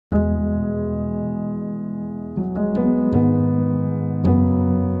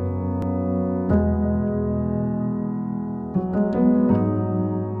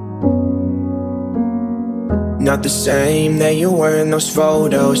Not the same that you were in those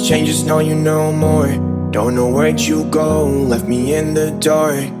photos. Changes, no, you know more. Don't know where'd you go, left me in the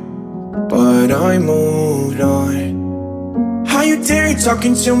dark, but I moved on. How you dare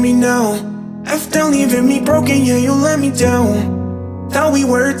talking to me now? After leaving me broken, yeah, you let me down. Thought we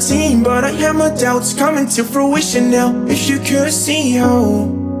were a team, but I had my doubts coming to fruition now. If you could see how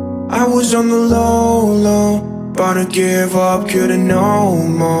I was on the low, about to give up, couldn't know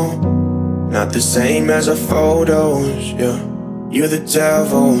more. Not the same as our photos, yeah. You're the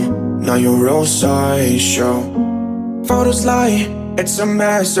devil, now your real side show. Photos lie, it's a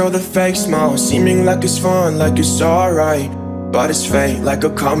mess, or the fake smile, seeming like it's fun, like it's alright, but it's fake, like a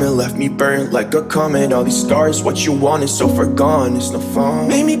comet, left me burnt like a comet. All these scars, what you want is so far gone, it's no fun.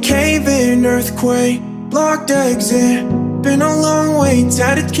 Made me cave in, earthquake, blocked exit. Been a long way,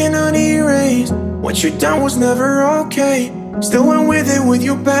 tatted, cannot erase. What you done was never okay, still went with it with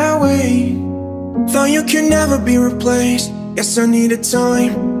your bad way. Thought you could never be replaced, guess I needed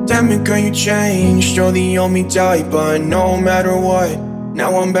time. Damn it girl, you changed, you're the only type. But no matter what,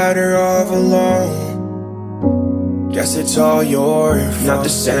 now I'm better off alone. Guess it's all your fault. Not the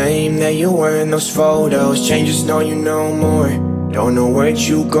same that you were in those photos. Changes, no, you know more. Don't know where'd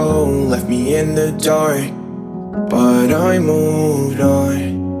you go, left me in the dark, but I moved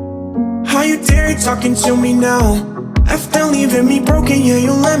on. How you dare talking to me now? After leaving me broken, yeah,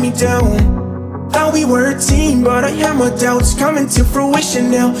 you let me down. Thought we were a team, but I had my doubts coming to fruition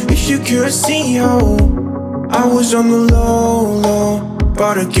now. If you could see how I was on the low,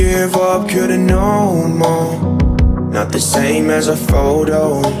 about to give up, couldn't know more. Not the same as our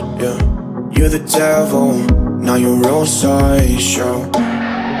photos, yeah. You're the devil, now your real side show.